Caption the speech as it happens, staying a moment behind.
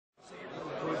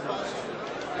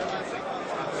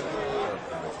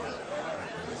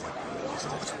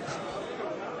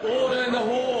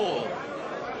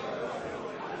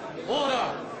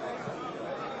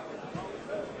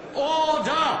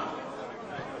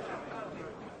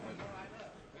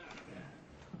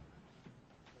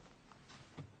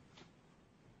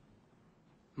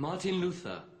Martin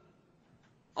Luther,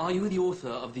 are you the author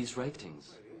of these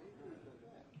writings?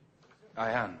 I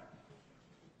am.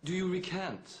 Do you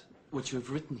recant what you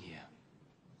have written here?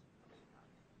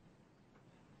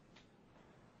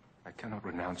 I cannot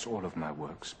renounce all of my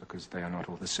works because they are not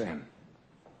all the same.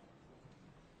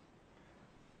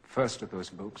 First are those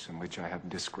books in which I have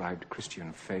described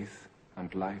Christian faith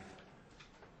and life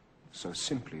so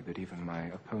simply that even my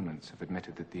opponents have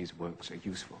admitted that these works are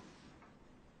useful.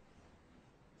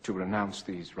 To renounce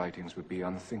these writings would be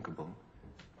unthinkable,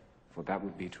 for that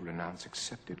would be to renounce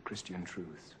accepted Christian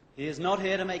truths. He is not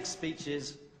here to make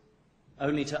speeches,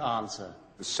 only to answer.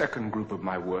 The second group of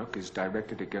my work is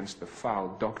directed against the foul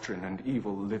doctrine and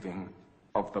evil living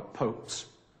of the popes,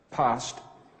 past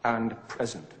and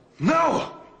present.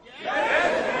 No!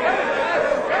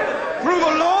 Through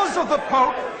the laws of the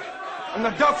Pope and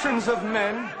the doctrines of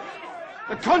men,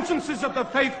 the consciences of the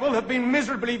faithful have been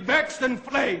miserably vexed and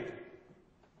flayed.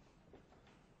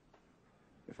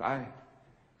 If I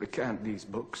recant these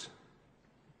books,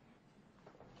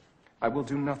 I will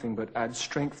do nothing but add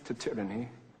strength to tyranny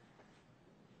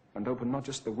and open not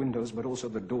just the windows but also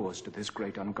the doors to this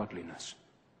great ungodliness.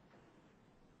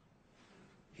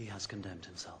 He has condemned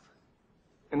himself.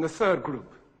 In the third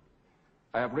group,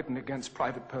 I have written against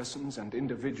private persons and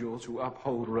individuals who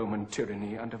uphold Roman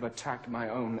tyranny and have attacked my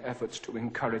own efforts to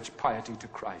encourage piety to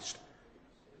Christ.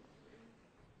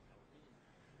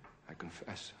 I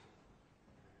confess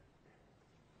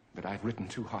that I've written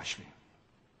too harshly.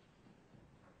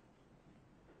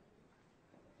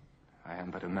 I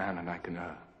am but a man and I can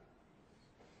err.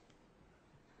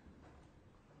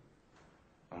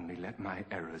 Only let my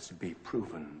errors be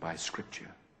proven by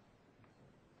Scripture.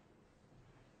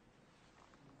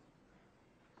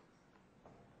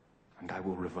 And I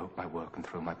will revoke my work and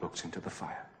throw my books into the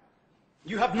fire.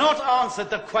 You have not answered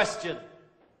the question.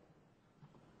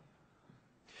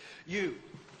 You,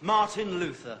 Martin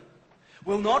Luther,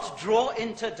 will not draw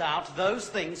into doubt those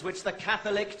things which the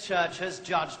Catholic Church has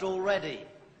judged already.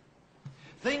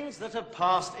 Things that have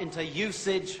passed into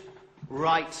usage,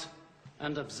 rite,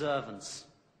 and observance.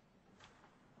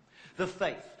 The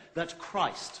faith that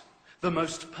Christ, the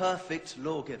most perfect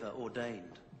lawgiver,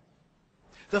 ordained.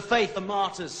 The faith the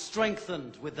martyrs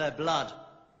strengthened with their blood.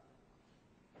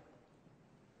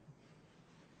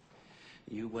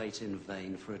 You wait in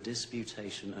vain for a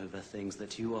disputation over things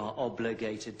that you are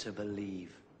obligated to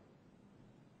believe.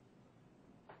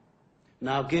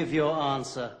 Now give your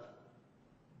answer.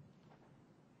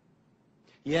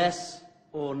 Yes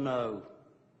or no?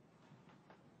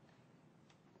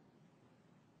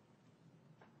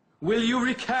 Will you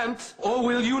recant or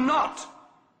will you not?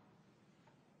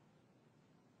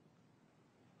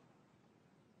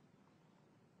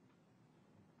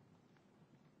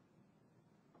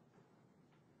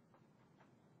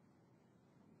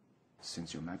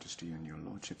 Since your Majesty and your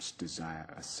Lordships desire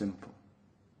a simple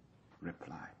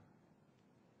reply,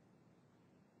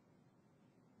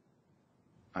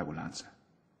 I will answer.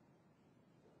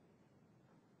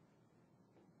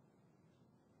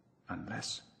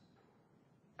 Unless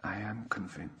I am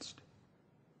convinced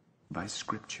by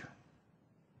Scripture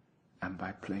and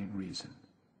by plain reason,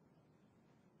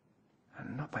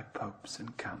 and not by popes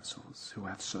and councils who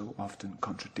have so often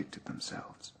contradicted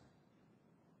themselves.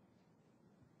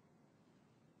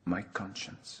 My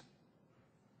conscience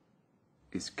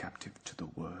is captive to the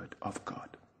word of God.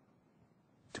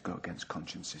 To go against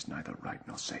conscience is neither right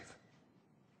nor safe.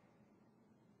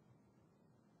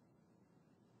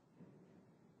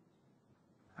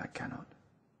 I cannot,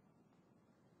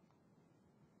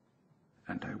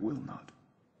 and I will not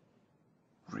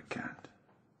recant.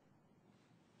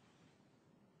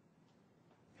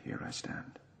 Here I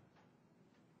stand.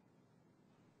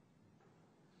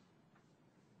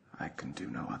 I can do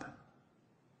no other.